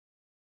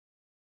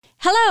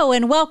Hello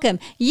and welcome.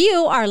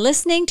 You are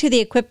listening to the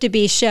Equipped to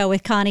Be Show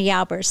with Connie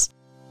Albers.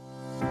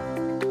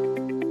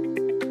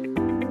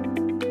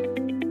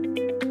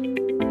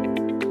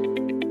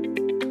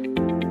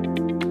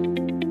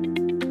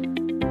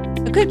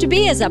 Equipped to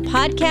Be is a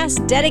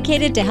podcast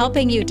dedicated to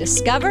helping you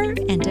discover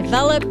and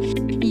develop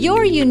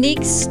your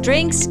unique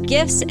strengths,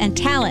 gifts, and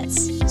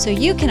talents so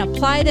you can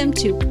apply them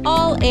to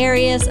all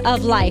areas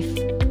of life.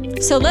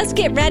 So let's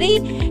get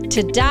ready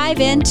to dive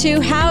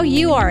into how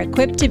you are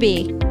equipped to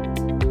be.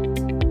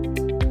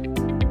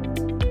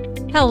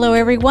 Hello,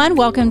 everyone.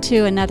 Welcome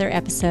to another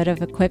episode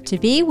of Equipped to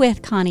Be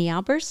with Connie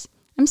Albers.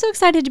 I'm so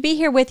excited to be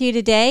here with you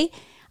today.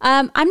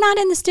 I'm not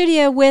in the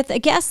studio with a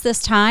guest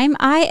this time.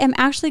 I am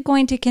actually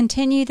going to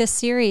continue the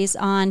series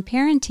on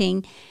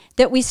parenting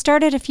that we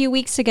started a few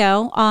weeks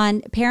ago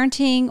on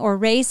parenting or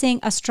raising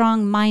a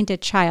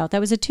strong-minded child.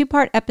 That was a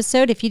two-part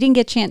episode. If you didn't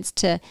get a chance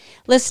to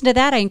listen to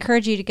that, I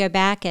encourage you to go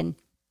back and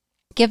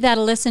give that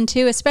a listen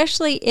to,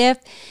 especially if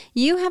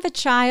you have a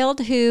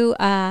child who,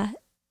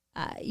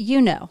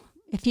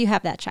 if you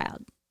have that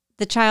child,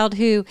 the child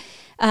who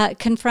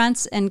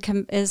confronts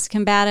and is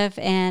combative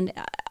and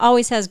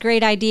always has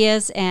great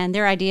ideas, and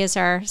their ideas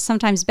are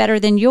sometimes better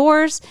than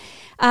yours,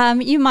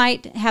 you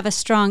might have a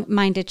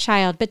strong-minded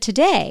child. But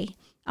today,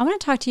 I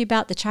want to talk to you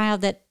about the child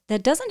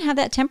that doesn't have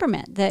that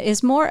temperament, that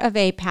is more of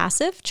a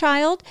passive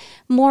child,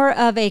 more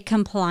of a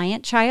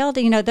compliant child.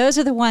 You know, those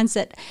are the ones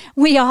that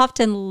we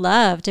often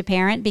love to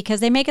parent because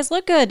they make us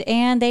look good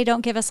and they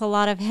don't give us a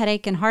lot of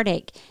headache and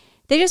heartache.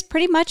 They just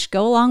pretty much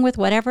go along with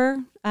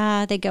whatever,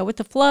 they go with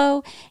the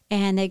flow,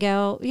 and they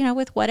go,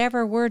 with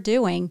whatever we're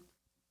doing.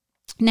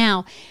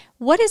 Now,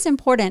 what is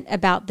important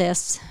about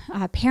this,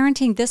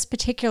 parenting this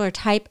particular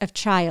type of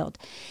child,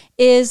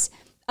 is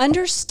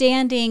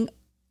understanding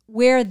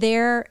where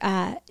their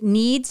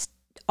needs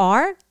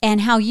are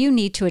and how you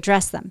need to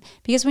address them.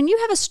 Because when you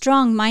have a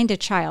strong-minded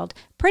child,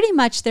 pretty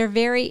much they're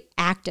very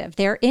active.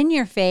 They're in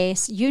your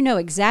face. You know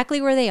exactly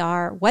where they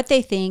are, what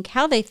they think,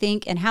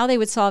 and how they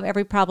would solve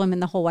every problem in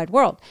the whole wide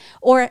world,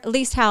 or at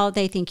least how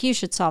they think you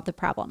should solve the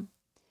problem.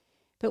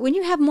 But when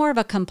you have more of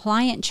a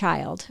compliant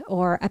child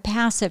or a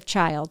passive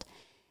child,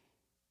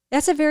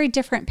 that's a very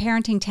different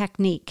parenting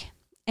technique.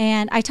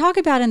 And I talk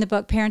about in the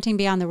book, Parenting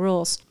Beyond the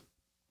Rules,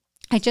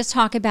 I just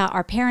talk about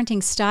our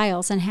parenting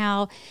styles and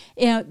how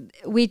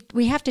we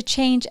have to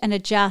change and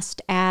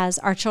adjust as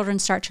our children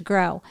start to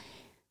grow.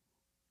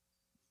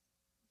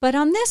 But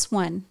on this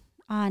one,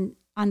 on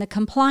the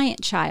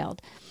compliant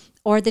child,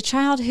 or the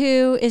child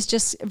who is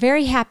just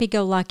very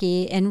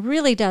happy-go-lucky and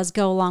really does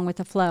go along with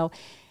the flow,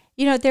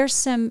 there's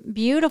some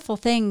beautiful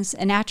things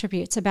and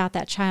attributes about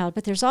that child,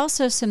 but there's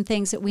also some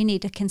things that we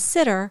need to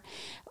consider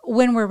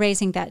when we're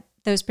raising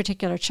those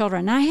particular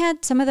children. And I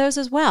had some of those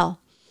as well.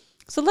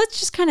 So let's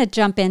just kind of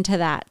jump into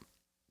that.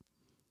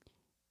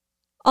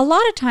 A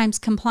lot of times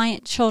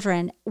compliant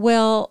children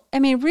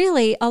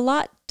really a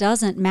lot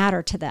doesn't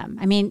matter to them.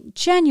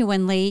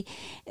 Genuinely,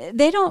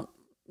 they don't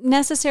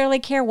necessarily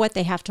care what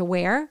they have to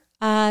wear.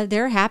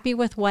 They're happy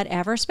with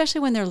whatever,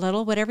 especially when they're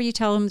little. Whatever you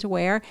tell them to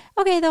wear,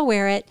 okay, they'll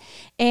wear it.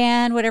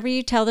 And whatever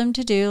you tell them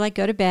to do, like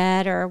go to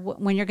bed, or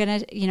when you're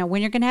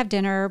gonna have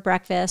dinner or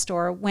breakfast,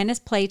 or when it's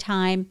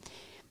playtime,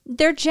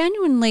 they're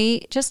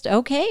genuinely just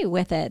okay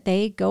with it.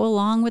 They go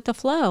along with the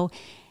flow.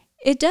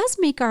 It does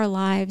make our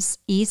lives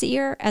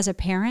easier as a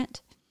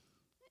parent,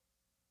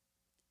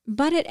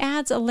 but it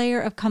adds a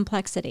layer of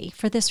complexity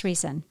for this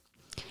reason.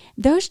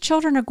 Those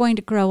children are going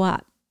to grow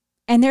up,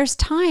 and there's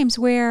times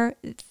where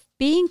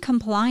being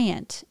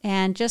compliant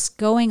and just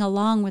going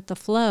along with the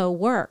flow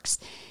works,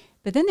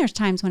 but then there's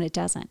times when it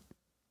doesn't.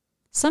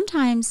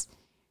 Sometimes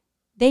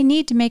they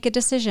need to make a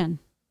decision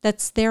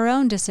that's their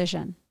own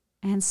decision.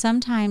 And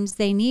sometimes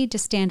they need to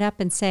stand up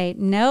and say,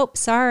 nope,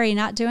 sorry,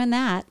 not doing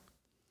that.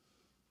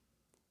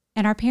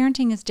 And our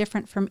parenting is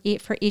different for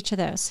each of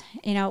those.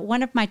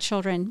 One of my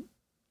children,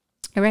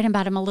 I read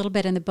about him a little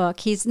bit in the book.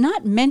 He's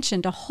not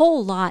mentioned a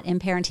whole lot in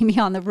Parenting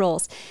Beyond the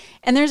Rules.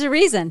 And there's a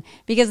reason,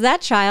 because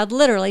that child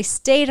literally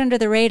stayed under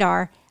the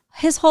radar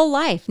his whole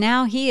life.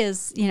 Now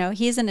he's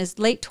in his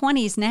late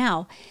 20s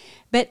now.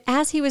 But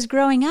as he was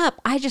growing up,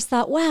 I just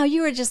thought, wow,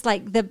 you were just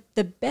like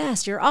the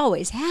best. You're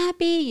always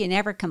happy. You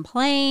never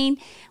complain.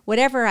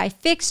 Whatever I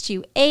fixed,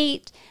 you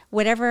ate.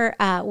 Whatever,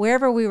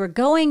 wherever we were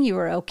going, you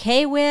were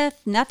okay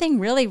with. Nothing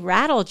really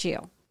rattled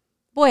you.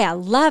 Boy, I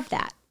love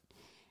that.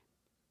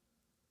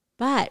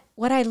 But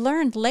what I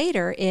learned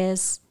later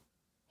is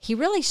he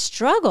really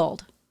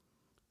struggled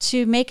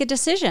to make a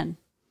decision.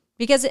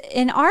 Because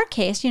in our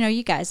case,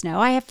 you guys know,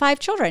 I have 5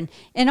 children.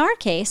 In our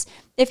case,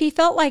 if he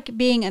felt like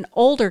being an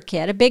older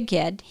kid, a big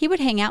kid, he would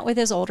hang out with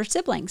his older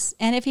siblings.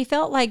 And if he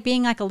felt like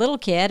being like a little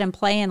kid and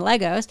playing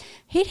Legos,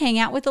 he'd hang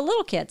out with the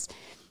little kids.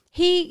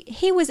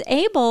 He was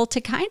able to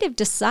kind of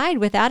decide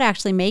without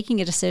actually making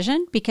a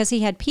decision, because he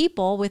had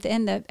people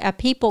within a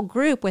people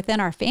group within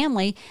our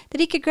family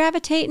that he could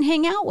gravitate and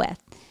hang out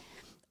with.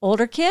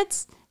 Older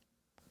kids,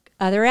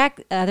 other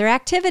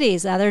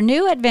activities, other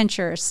new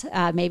adventures,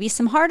 maybe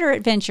some harder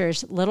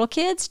adventures. Little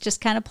kids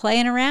just kind of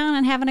playing around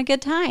and having a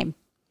good time.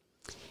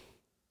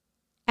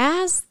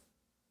 As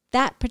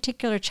that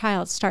particular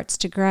child starts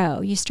to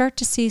grow, you start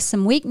to see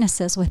some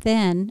weaknesses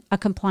within a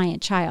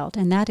compliant child,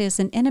 and that is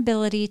an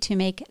inability to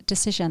make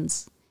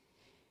decisions.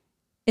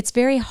 It's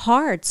very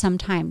hard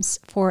sometimes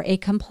for a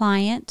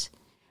compliant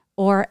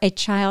or a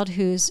child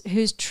who's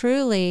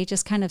truly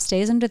just kind of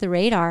stays under the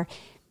radar.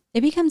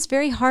 It becomes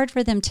very hard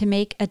for them to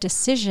make a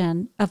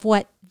decision of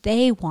what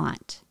they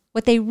want,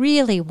 what they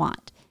really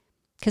want,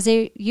 because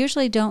they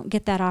usually don't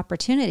get that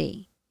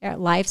opportunity.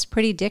 Life's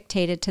pretty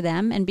dictated to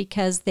them, and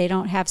because they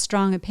don't have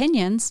strong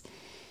opinions,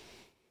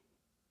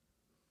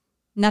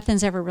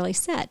 nothing's ever really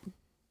said.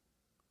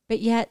 But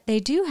yet they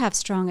do have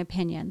strong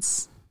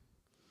opinions.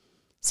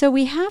 So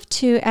we have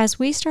to, as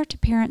we start to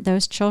parent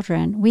those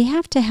children, we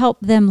have to help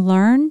them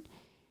learn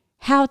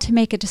how to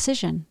make a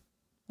decision,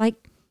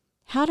 like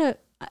how to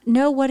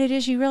know what it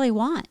is you really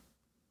want.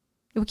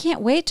 We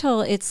can't wait till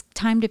it's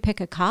time to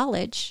pick a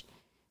college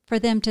for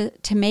them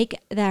to make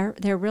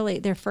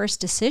their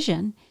first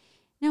decision.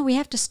 No, we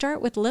have to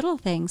start with little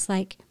things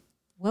like,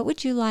 what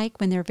would you like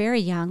when they're very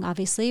young?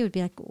 Obviously, it would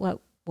be like, what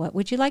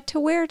would you like to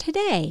wear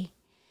today?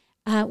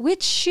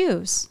 Which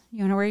shoes?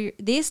 You want to wear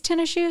these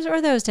tennis shoes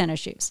or those tennis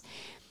shoes?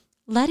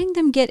 Letting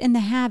them get in the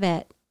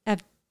habit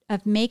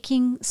of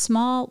making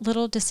small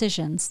little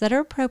decisions that are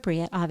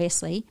appropriate,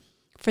 obviously,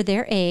 for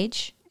their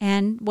age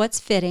and what's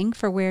fitting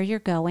for where you're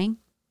going.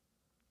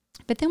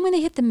 But then when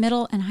they hit the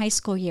middle and high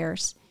school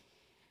years,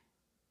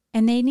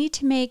 and they need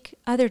to make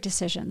other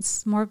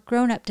decisions, more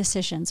grown-up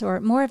decisions, or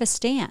more of a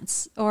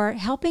stance, or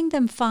helping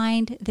them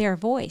find their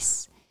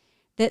voice,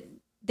 that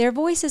their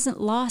voice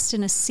isn't lost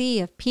in a sea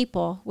of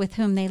people with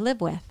whom they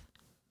live with.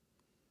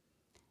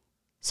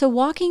 So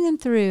walking them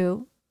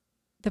through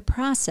the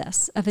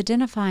process of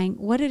identifying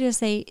what it is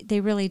they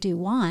really do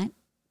want,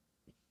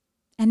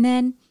 and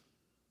then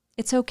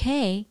it's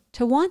okay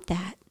to want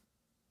that.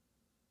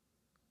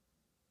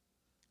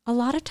 A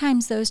lot of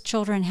times those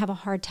children have a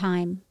hard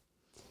time,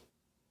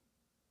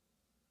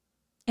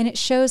 and it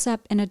shows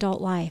up in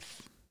adult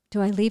life.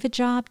 Do I leave a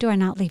job? Do I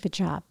not leave a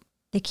job?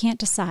 They can't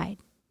decide.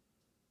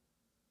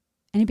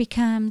 And it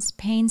becomes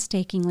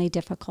painstakingly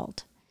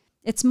difficult.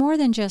 It's more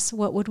than just,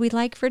 what would we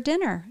like for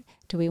dinner?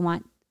 Do we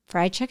want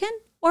fried chicken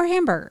or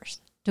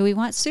hamburgers? Do we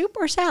want soup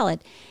or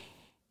salad?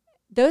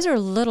 Those are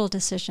little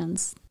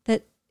decisions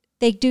that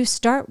they do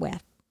start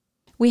with.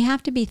 We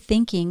have to be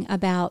thinking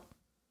about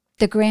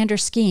the grander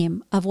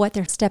scheme of what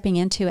they're stepping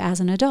into as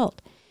an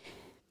adult.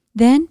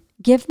 Then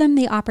give them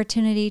the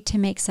opportunity to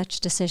make such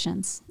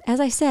decisions. As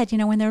I said,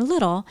 when they're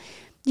little,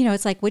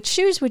 it's like, which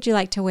shoes would you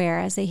like to wear?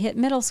 As they hit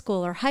middle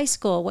school or high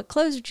school, what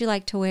clothes would you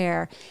like to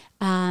wear?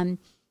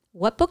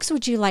 What books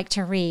would you like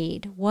to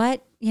read?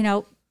 What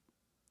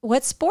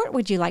sport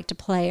would you like to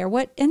play? Or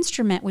what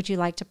instrument would you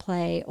like to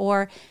play?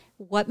 Or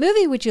what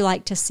movie would you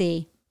like to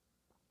see?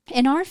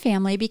 In our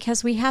family,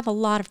 because we have a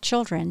lot of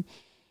children,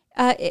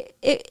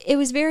 it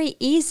was very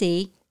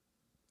easy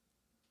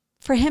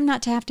for him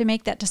not to have to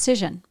make that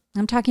decision.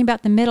 I'm talking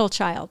about the middle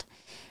child.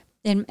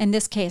 In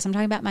this case, I'm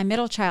talking about my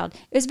middle child.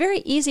 It was very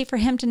easy for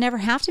him to never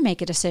have to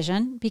make a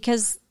decision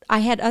because I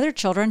had other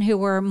children who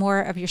were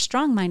more of your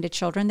strong-minded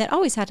children that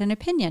always had an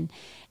opinion.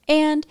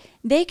 And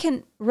they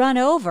can run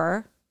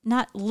over,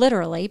 not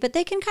literally, but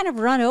they can kind of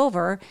run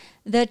over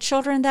the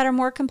children that are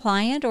more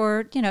compliant,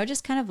 or,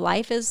 just kind of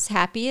life is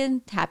happy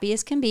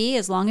as can be.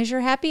 As long as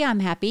you're happy,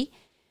 I'm happy.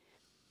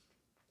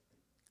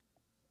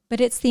 But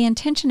it's the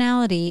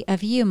intentionality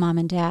of you, mom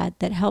and dad,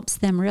 that helps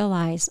them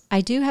realize, I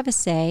do have a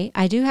say,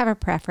 I do have a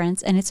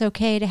preference, and it's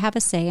okay to have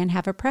a say and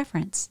have a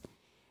preference.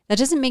 That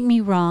doesn't make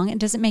me wrong. It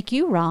doesn't make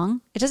you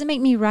wrong. It doesn't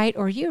make me right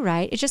or you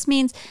right. It just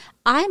means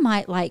I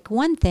might like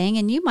one thing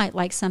and you might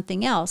like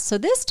something else. So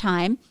this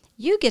time,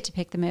 you get to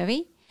pick the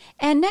movie,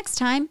 and next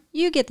time,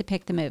 you get to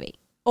pick the movie,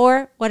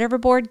 or whatever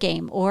board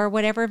game or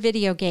whatever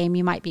video game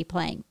you might be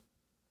playing.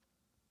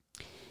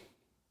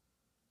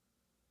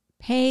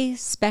 Pay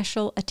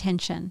special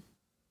attention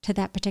to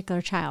that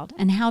particular child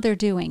and how they're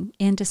doing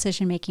in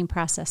decision-making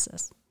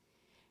processes.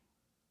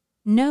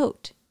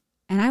 Note,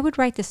 and I would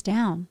write this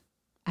down.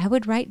 I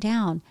would write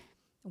down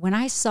when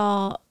I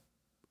saw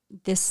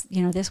this,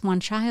 this one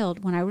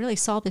child, when I really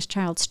saw this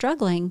child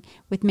struggling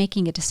with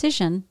making a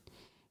decision,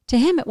 to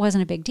him it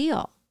wasn't a big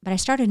deal. But I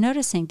started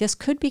noticing this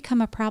could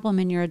become a problem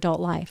in your adult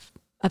life,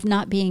 of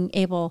not being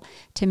able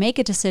to make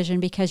a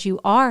decision because you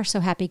are so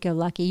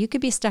happy-go-lucky. You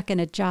could be stuck in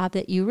a job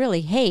that you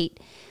really hate,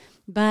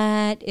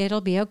 but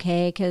it'll be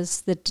okay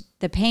because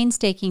the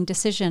painstaking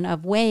decision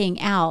of weighing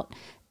out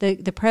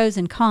the pros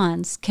and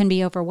cons can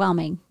be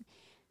overwhelming.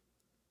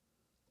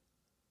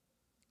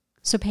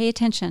 So pay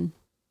attention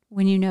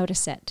when you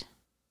notice it.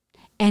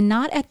 And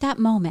not at that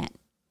moment,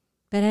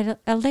 but at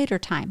a later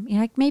time,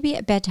 like maybe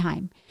at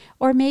bedtime,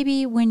 or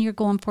maybe when you're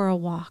going for a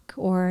walk,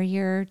 or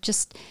you're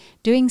just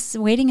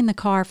waiting in the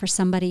car for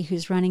somebody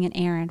who's running an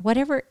errand,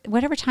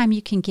 whatever time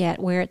you can get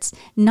where it's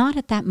not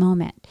at that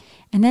moment.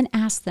 And then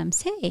ask them,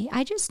 say,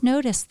 I just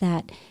noticed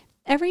that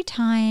every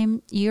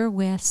time you're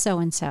with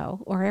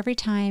so-and-so, or every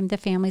time the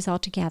family's all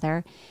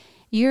together,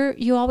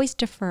 you always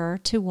defer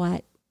to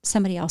what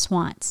somebody else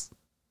wants.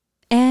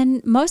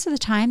 And most of the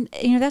time,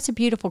 that's a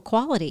beautiful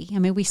quality. I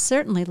mean, we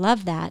certainly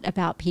love that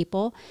about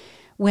people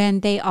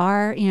when they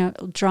are,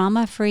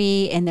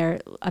 drama-free and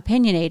they're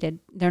opinionated.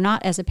 They're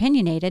not as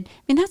opinionated.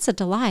 I mean, that's a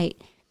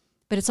delight,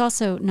 but it's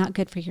also not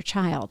good for your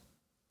child.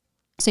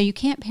 So you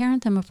can't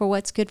parent them for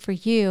what's good for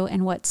you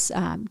and what's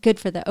good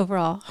for the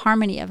overall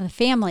harmony of the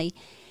family.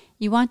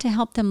 You want to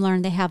help them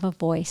learn they have a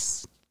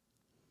voice.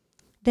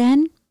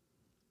 Then,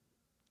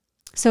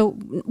 so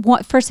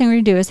first thing we're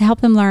going to do is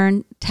help them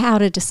learn how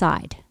to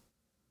decide.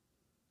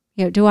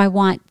 Do I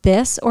want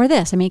this or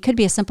this? I mean, it could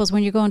be as simple as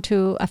when you're going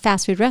to a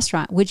fast food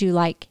restaurant. Would you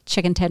like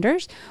chicken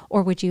tenders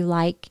or would you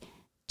like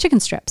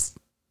chicken strips?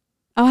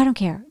 Oh, I don't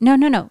care.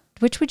 No.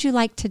 Which would you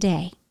like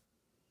today?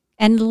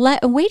 And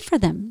wait for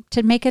them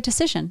to make a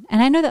decision.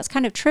 And I know that's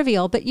kind of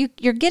trivial, but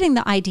you're getting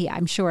the idea,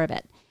 I'm sure of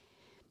it.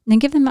 And then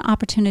give them an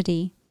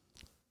opportunity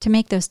to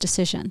make those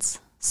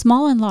decisions,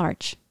 small and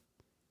large.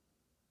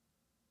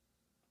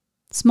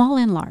 Small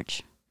and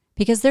large.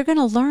 Because they're going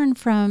to learn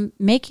from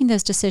making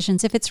those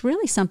decisions if it's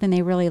really something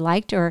they really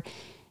liked or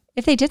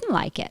if they didn't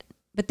like it.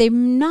 But they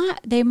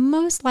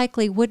most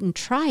likely wouldn't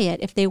try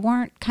it if they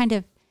weren't kind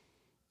of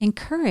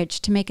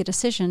encouraged to make a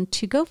decision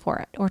to go for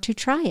it or to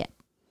try it.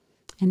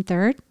 And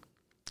third,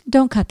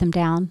 don't cut them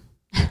down.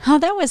 Oh,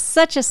 that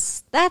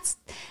was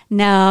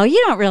no,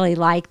 you don't really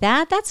like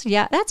that.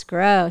 That's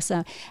gross.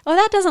 Oh,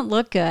 that doesn't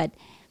look good.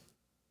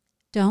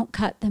 Don't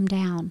cut them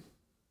down.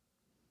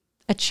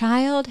 A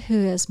child who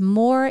is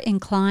more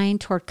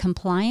inclined toward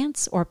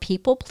compliance or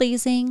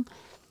people-pleasing,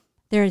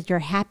 they're your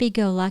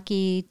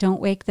happy-go-lucky,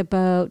 don't wake the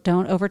boat,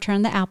 don't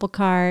overturn the apple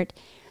cart.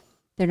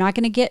 They're not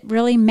going to get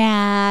really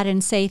mad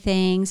and say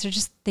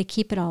things. They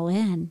keep it all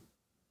in.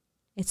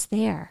 It's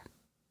there.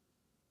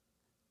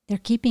 They're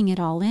keeping it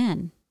all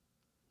in.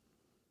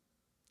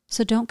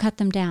 So don't cut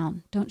them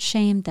down. Don't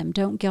shame them.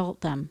 Don't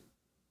guilt them.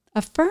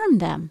 Affirm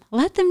them.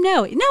 Let them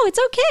know. No, it's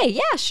okay.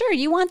 Yeah, sure.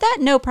 You want that?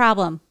 No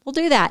problem. We'll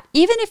do that.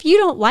 Even if you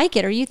don't like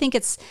it or you think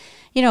it's,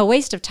 a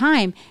waste of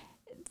time,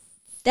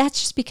 that's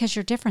just because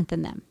you're different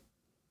than them.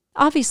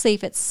 Obviously,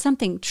 if it's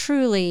something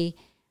truly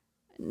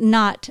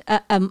not,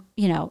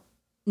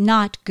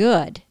 not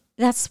good,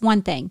 that's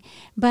one thing.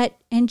 But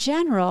in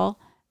general,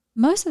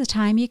 most of the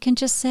time you can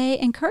just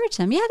encourage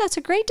them. Yeah, that's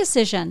a great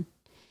decision.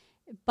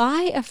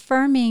 By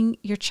affirming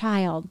your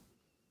child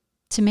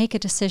to make a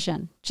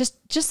decision,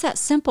 just that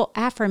simple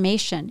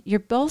affirmation, you're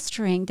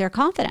bolstering their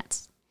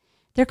confidence.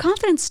 Their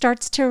confidence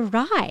starts to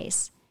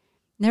rise.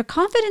 Their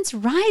confidence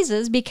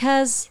rises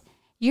because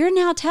you're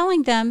now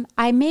telling them,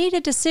 I made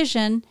a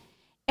decision,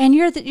 and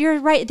you're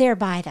right there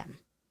by them.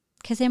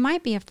 Because they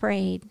might be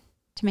afraid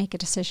to make a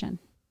decision.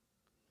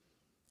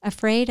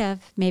 Afraid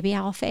of, maybe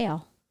I'll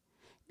fail.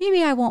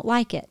 Maybe I won't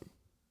like it.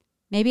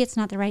 Maybe it's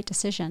not the right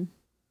decision.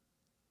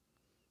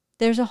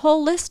 There's a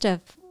whole list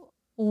of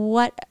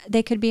what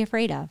they could be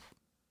afraid of.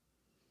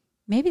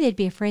 Maybe they'd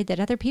be afraid that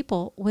other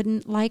people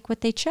wouldn't like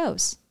what they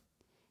chose.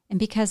 And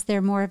because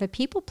they're more of a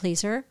people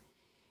pleaser,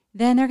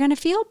 then they're going to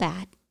feel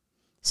bad.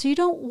 So you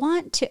don't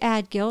want to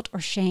add guilt or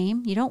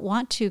shame. You don't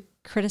want to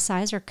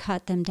criticize or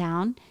cut them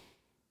down.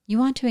 You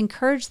want to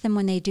encourage them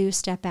when they do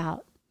step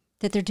out,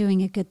 that they're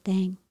doing a good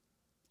thing.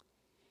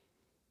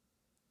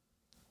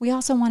 We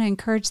also want to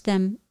encourage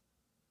them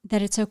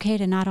that it's okay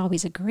to not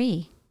always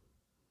agree.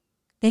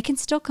 They can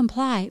still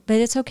comply, but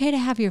it's okay to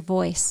have your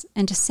voice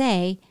and to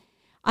say,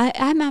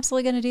 I'm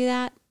absolutely going to do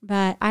that,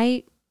 but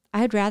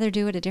I'd rather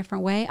do it a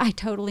different way. I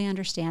totally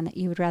understand that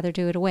you would rather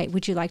do it a way.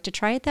 Would you like to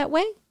try it that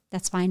way?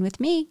 That's fine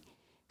with me.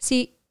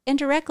 See,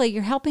 indirectly,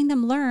 you're helping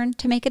them learn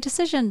to make a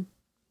decision.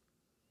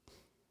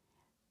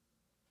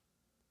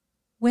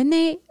 When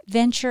they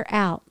venture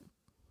out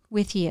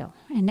with you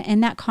and in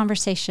that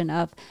conversation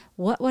of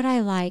what would I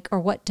like or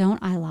what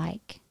don't I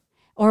like,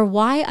 or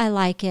why I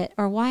like it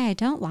or why I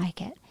don't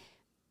like it,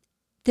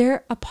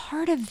 they're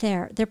part of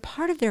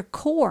their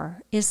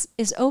core is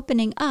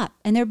opening up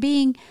and they're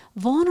being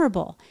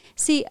vulnerable.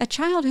 See, a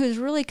child who's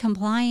really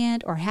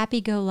compliant or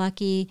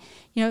happy-go-lucky,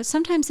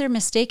 sometimes they're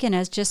mistaken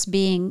as just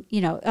being,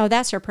 oh,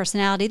 that's their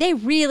personality. They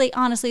really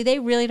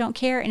don't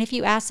care. And if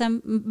you ask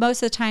them,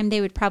 most of the time they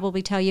would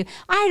probably tell you,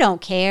 I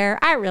don't care.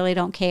 I really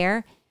don't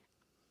care.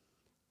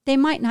 They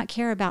might not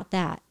care about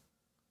that,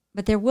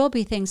 but there will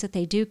be things that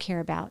they do care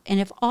about. And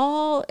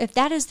if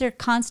that is their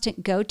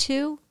constant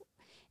go-to,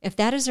 if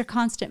that is their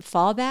constant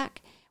fallback,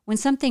 when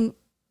something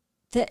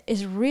that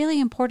is really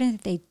important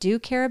that they do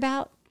care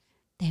about,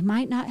 they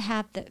might not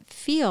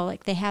feel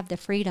like they have the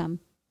freedom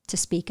to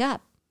speak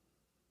up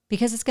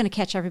because it's going to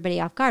catch everybody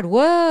off guard.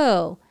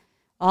 Whoa,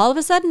 all of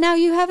a sudden now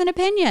you have an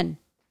opinion.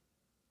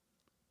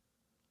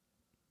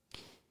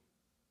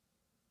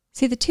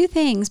 See, the two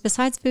things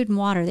besides food and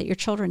water that your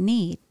children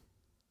need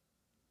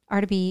are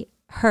to be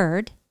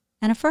heard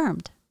and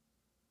affirmed.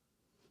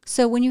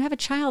 So when you have a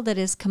child that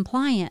is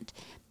compliant,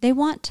 they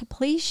want to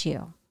please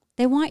you.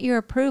 They want your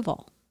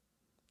approval.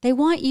 They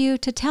want you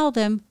to tell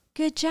them,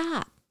 good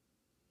job.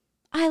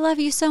 I love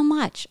you so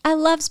much. I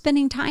love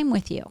spending time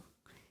with you.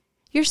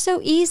 You're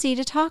so easy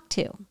to talk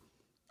to.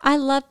 I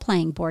love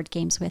playing board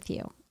games with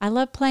you. I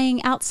love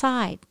playing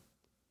outside.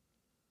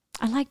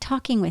 I like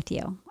talking with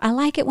you. I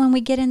like it when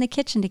we get in the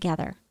kitchen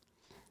together.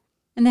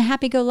 And the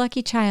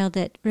happy-go-lucky child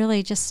that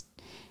really just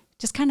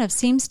kind of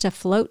seems to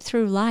float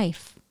through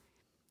life.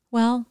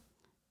 Well,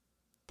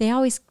 they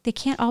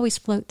can't always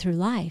float through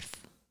life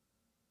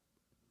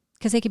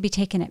because they could be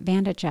taken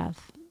advantage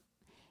of.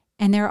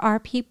 And there are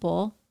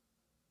people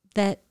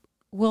that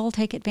will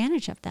take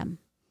advantage of them.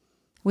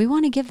 We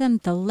want to give them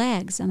the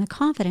legs and the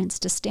confidence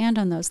to stand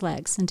on those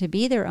legs and to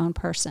be their own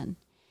person.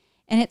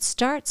 And it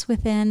starts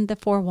within the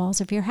four walls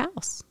of your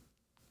house.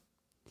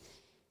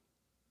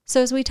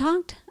 So as we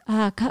talked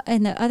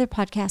in the other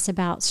podcasts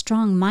about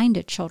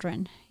strong-minded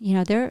children,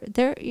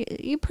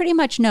 you pretty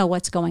much know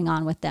what's going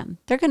on with them.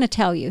 They're going to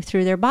tell you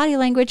through their body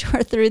language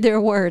or through their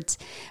words,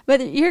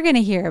 but you're going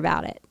to hear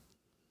about it.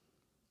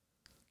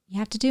 You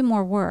have to do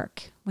more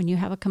work when you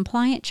have a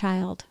compliant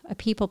child, a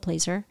people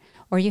pleaser,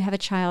 or you have a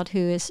child who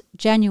is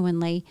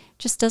genuinely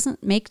just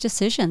doesn't make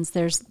decisions.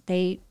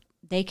 They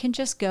can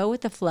just go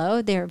with the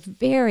flow. They're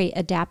very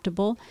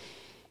adaptable.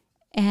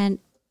 And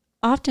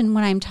often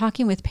when I'm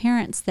talking with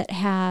parents that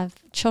have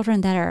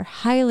children that are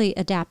highly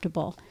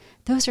adaptable,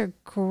 those are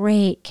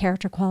great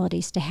character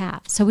qualities to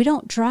have. So we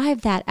don't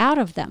drive that out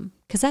of them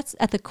because that's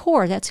at the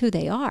core, that's who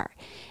they are.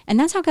 And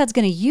that's how God's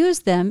going to use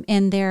them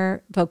in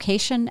their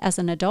vocation as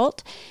an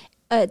adult.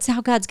 It's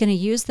how God's going to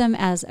use them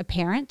as a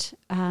parent.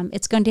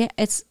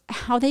 It's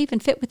how they even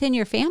fit within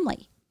your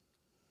family.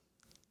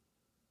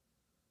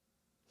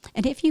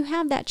 And if you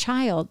have that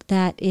child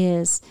that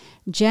is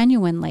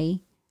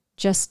genuinely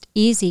just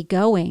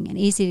easygoing and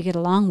easy to get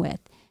along with,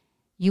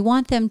 you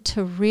want them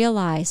to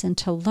realize and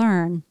to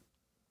learn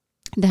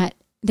that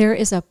there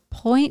is a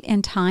point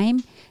in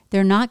time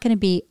they're not going to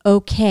be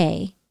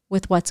okay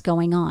with what's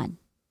going on.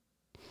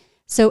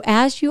 So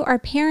as you are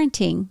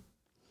parenting,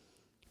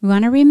 we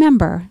want to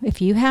remember,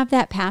 if you have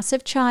that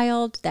passive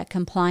child, that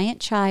compliant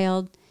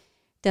child,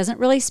 doesn't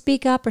really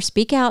speak up or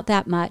speak out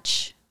that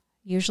much,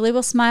 usually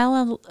will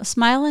smile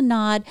and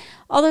nod,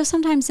 although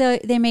sometimes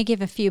they may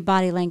give a few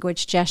body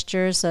language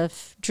gestures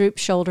of droop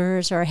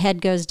shoulders or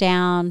head goes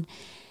down,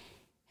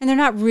 and they're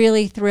not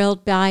really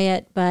thrilled by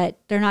it, but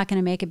they're not going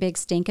to make a big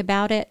stink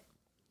about it.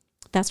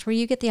 That's where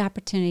you get the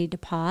opportunity to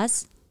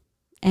pause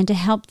and to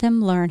help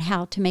them learn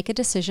how to make a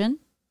decision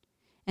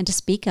and to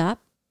speak up,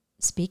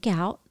 speak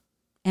out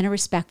in a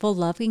respectful,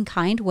 loving,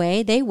 kind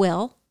way. They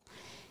will,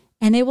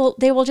 and they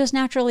will just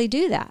naturally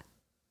do that.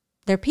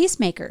 They're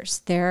peacemakers.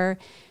 They're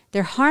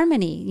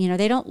harmony.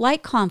 They don't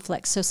like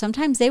conflict. So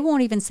sometimes they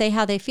won't even say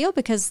how they feel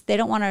because they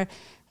don't want to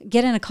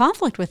get in a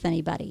conflict with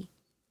anybody.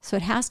 So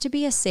it has to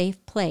be a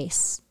safe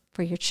place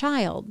for your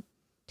child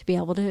to be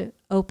able to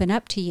open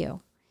up to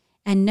you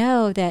and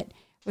know that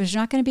there's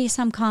not going to be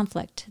some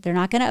conflict. They're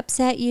not going to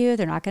upset you.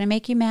 They're not going to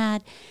make you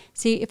mad.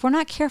 See, if we're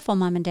not careful,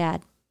 Mom and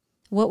Dad,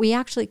 what we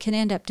actually can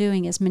end up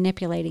doing is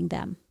manipulating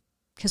them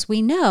because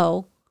we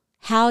know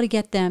how to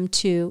get them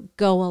to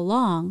go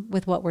along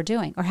with what we're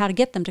doing or how to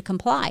get them to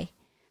comply,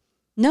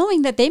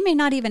 knowing that they may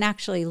not even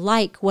actually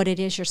like what it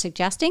is you're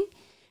suggesting,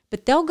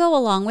 but they'll go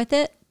along with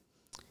it.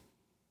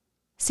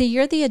 See,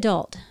 you're the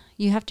adult.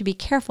 You have to be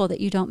careful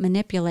that you don't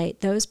manipulate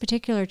those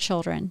particular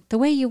children the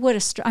way you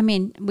would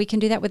we can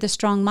do that with a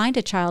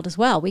strong-minded child as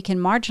well. We can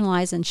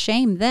marginalize and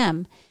shame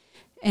them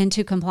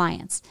into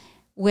compliance.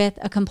 With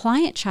a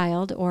compliant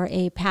child or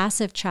a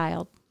passive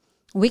child,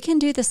 we can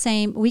do the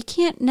same. We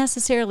can't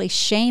necessarily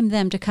shame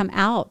them to come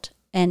out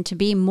and to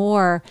be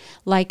more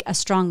like a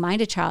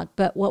strong-minded child.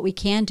 But what we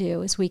can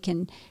do is we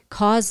can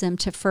cause them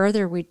to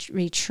further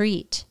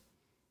retreat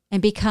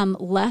and become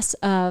less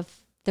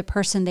of the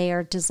person they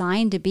are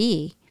designed to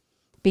be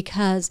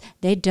because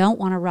they don't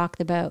want to rock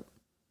the boat.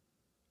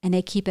 And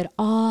they keep it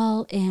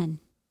all in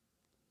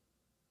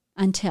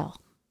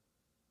until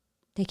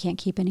they can't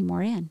keep any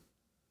more in.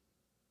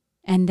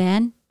 And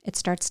then it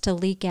starts to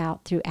leak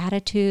out through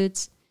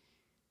attitudes,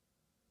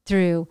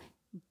 through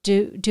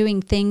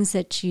doing things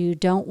that you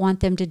don't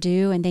want them to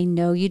do and they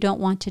know you don't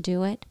want to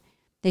do it.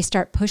 They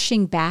start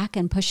pushing back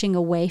and pushing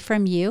away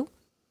from you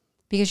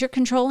because you're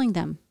controlling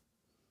them.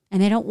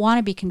 And they don't want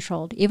to be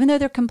controlled. Even though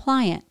they're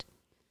compliant,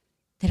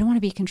 they don't want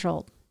to be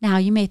controlled. Now,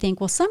 you may think,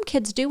 well, some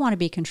kids do want to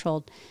be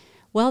controlled.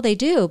 Well, they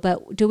do,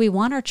 but do we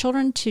want our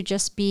children to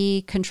just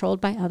be controlled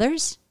by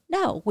others?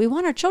 No, we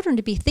want our children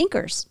to be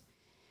thinkers.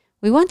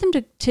 We want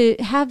them to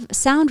have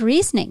sound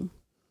reasoning,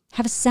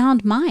 have a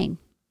sound mind.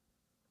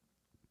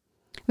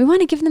 We want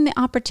to give them the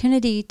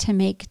opportunity to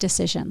make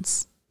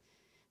decisions.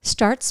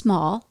 Start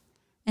small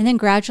and then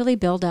gradually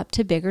build up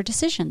to bigger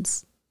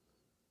decisions.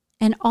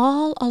 And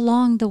all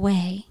along the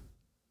way,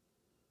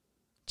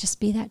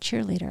 just be that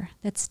cheerleader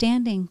that's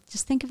standing.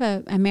 Just think of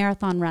a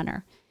marathon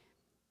runner.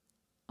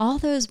 All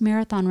those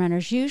marathon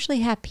runners usually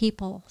have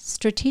people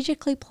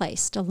strategically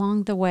placed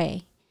along the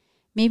way.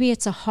 Maybe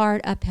it's a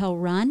hard uphill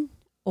run,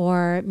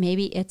 or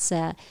maybe it's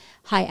a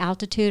high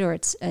altitude, or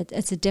it's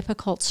a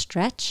difficult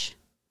stretch,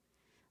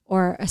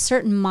 or a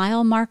certain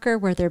mile marker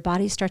where their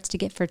body starts to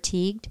get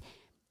fatigued.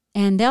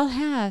 And they'll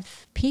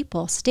have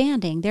people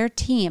standing, their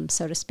team,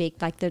 so to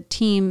speak, like the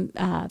team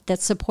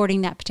that's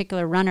supporting that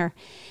particular runner.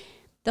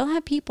 They'll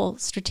have people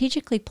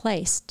strategically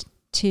placed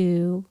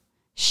to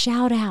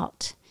shout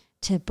out,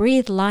 to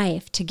breathe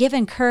life, to give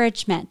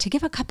encouragement, to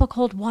give a cup of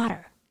cold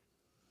water.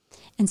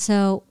 And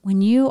so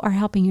when you are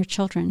helping your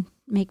children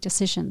make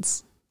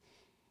decisions,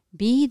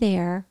 be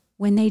there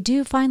when they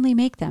do finally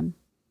make them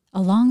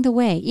along the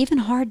way, even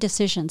hard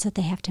decisions that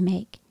they have to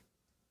make,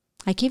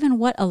 like even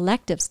what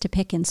electives to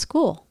pick in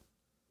school.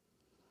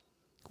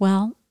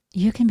 Well,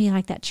 you can be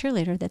like that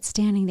cheerleader that's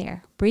standing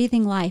there,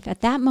 breathing life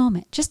at that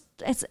moment, just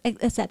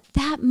it's at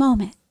that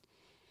moment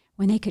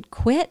when they could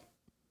quit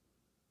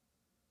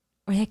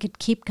or they could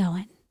keep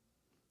going.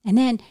 And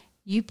then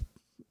you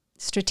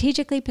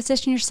strategically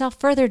position yourself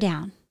further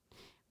down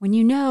when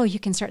you know you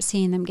can start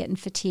seeing them getting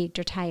fatigued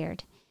or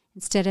tired.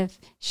 Instead of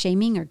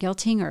shaming or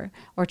guilting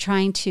or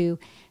trying to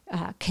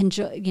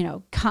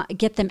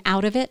get them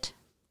out of it,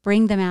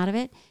 bring them out of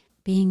it,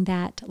 being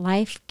that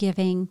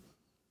life-giving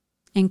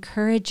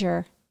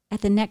encourager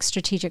at the next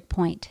strategic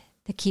point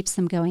that keeps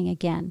them going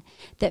again,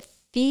 that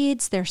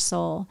feeds their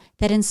soul,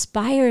 that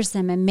inspires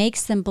them and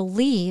makes them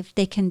believe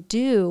they can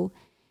do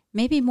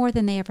maybe more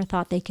than they ever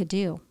thought they could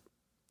do.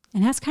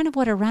 And that's kind of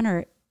what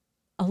a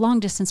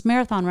long-distance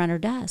marathon runner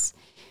does.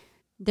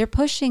 They're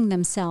pushing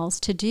themselves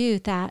to do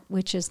that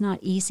which is not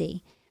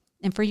easy.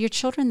 And for your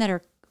children that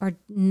are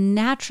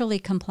naturally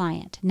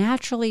compliant,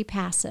 naturally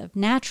passive,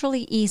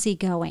 naturally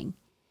easygoing,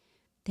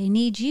 they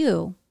need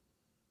you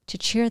to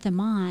cheer them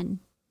on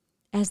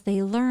as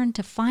they learn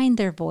to find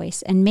their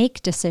voice and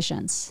make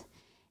decisions.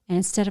 And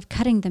instead of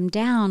cutting them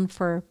down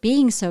for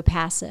being so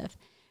passive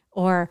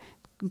or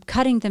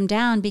cutting them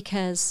down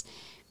because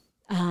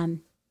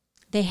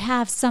they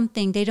have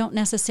something they don't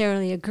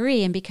necessarily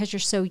agree, and because you're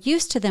so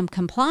used to them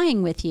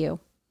complying with you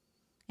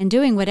and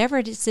doing whatever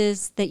it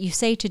is that you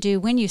say to do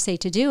when you say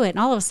to do it, and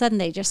all of a sudden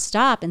they just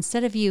stop.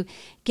 Instead of you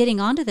getting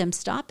onto them,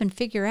 stop and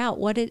figure out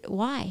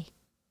why,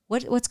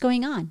 what's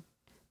going on.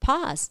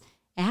 Pause,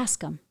 ask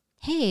them,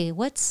 hey,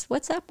 what's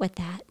up with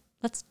that?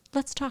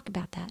 Let's talk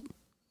about that.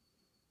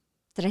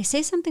 Did I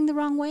say something the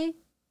wrong way?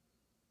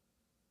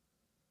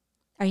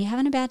 Are you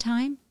having a bad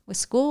time with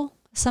school?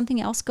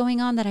 Something else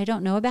going on that I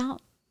don't know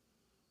about?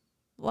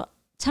 Well,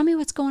 tell me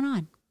what's going on.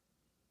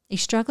 Are you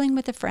struggling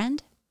with a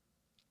friend?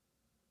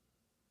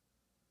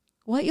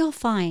 What you'll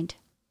find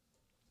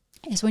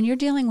is when you're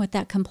dealing with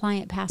that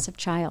compliant, passive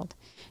child,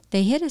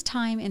 they hit a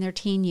time in their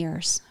teen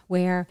years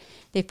where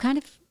they've kind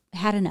of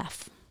had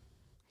enough.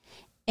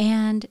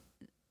 And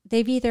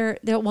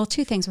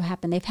two things will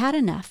happen. They've had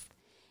enough,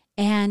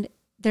 and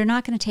they're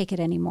not going to take it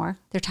anymore.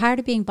 They're tired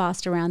of being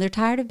bossed around. They're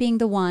tired of being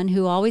the one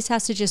who always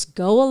has to just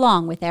go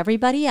along with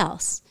everybody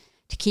else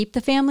to keep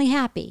the family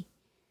happy.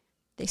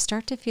 They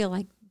start to feel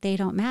like they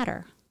don't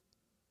matter,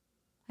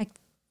 like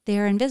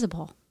they're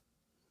invisible.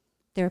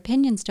 Their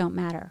opinions don't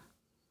matter,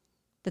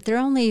 that they're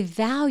only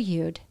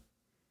valued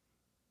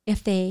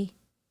if they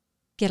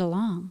get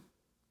along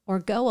or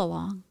go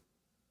along.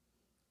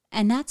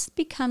 And that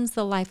becomes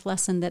the life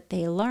lesson that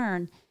they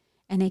learn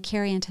and they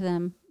carry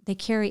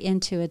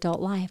into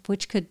adult life,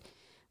 which could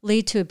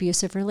lead to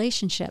abusive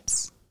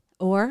relationships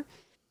or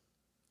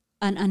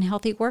an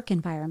unhealthy work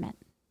environment.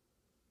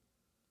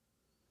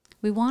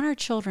 We want our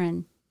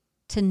children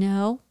to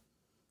know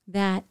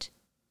that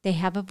they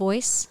have a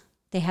voice,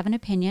 they have an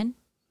opinion,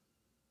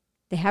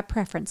 they have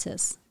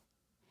preferences,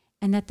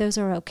 and that those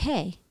are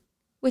okay,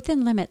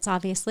 within limits,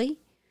 obviously.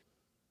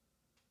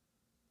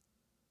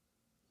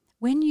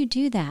 When you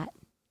do that,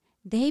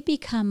 they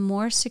become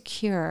more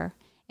secure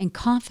and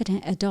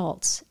confident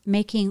adults,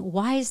 making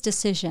wise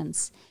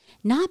decisions,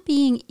 not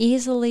being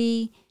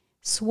easily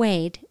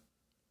swayed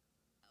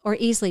or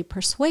easily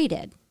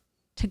persuaded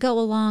to go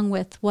along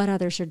with what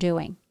others are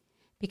doing,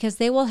 because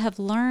they will have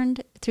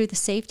learned through the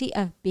safety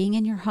of being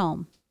in your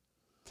home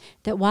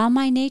that while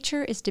my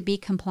nature is to be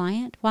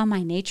compliant, while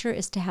my nature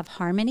is to have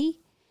harmony,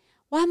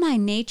 while my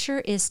nature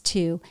is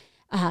to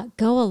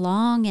go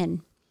along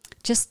and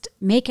just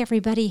make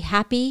everybody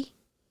happy,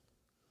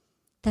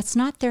 that's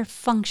not their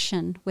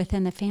function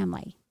within the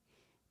family.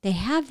 They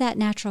have that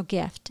natural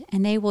gift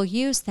and they will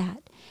use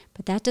that,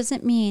 but that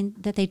doesn't mean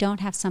that they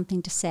don't have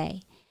something to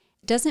say.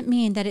 It doesn't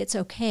mean that it's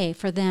okay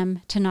for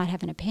them to not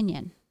have an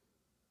opinion,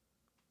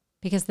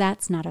 because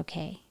that's not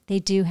okay. They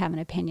do have an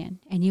opinion,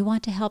 and you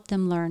want to help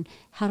them learn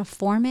how to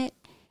form it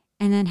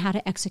and then how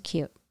to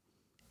execute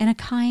in a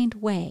kind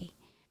way,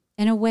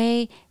 in a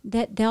way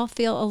that they'll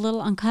feel a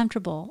little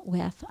uncomfortable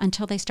with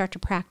until they start to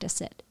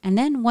practice it. And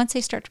then once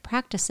they start to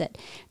practice it,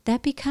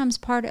 that becomes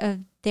part of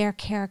their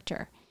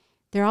character.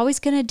 They're always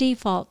going to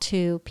default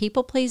to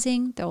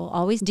people-pleasing. They'll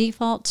always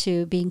default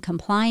to being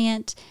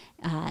compliant,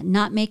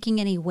 not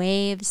making any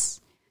waves.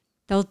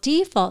 They'll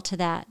default to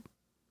that.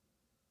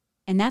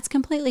 And that's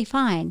completely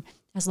fine,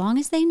 as long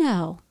as they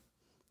know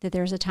that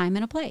there's a time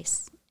and a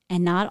place.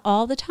 And not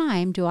all the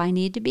time do I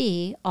need to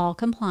be all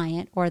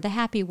compliant or the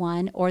happy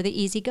one or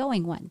the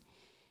easygoing one.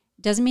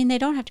 Doesn't mean they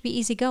don't have to be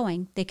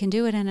easygoing. They can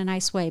do it in a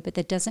nice way, but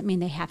that doesn't mean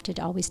they have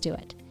to always do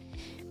it.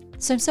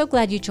 So I'm so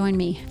glad you joined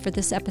me for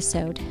this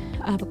episode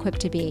of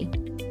Equipped to Be,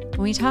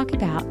 when we talk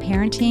about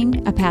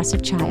parenting a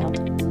passive child.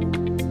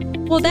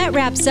 Well, that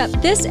wraps up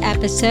this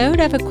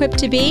episode of Equipped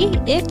to Be.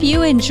 If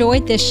you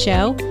enjoyed this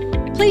show,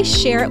 please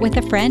share it with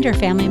a friend or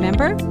family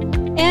member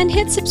and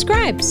hit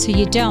subscribe so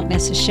you don't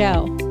miss a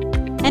show.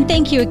 And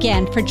thank you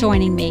again for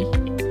joining me.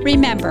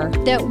 Remember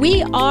that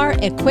we are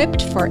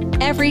equipped for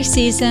every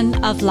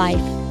season of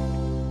life.